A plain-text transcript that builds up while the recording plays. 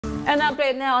An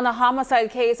update now on the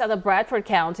homicide case out of Bradford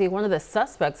County. One of the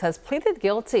suspects has pleaded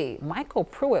guilty. Michael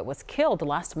Pruitt was killed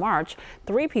last March.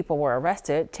 3 people were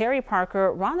arrested: Terry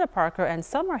Parker, Rhonda Parker, and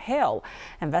Summer Heil.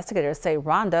 Investigators say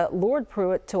Rhonda lured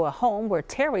Pruitt to a home where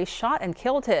Terry shot and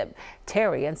killed him.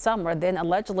 Terry and Summer then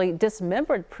allegedly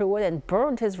dismembered Pruitt and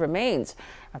burned his remains.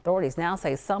 Authorities now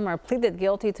say Summer pleaded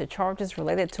guilty to charges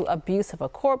related to abuse of a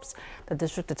corpse. The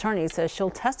district attorney says she'll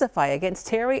testify against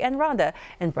Terry and Rhonda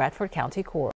in Bradford County Court.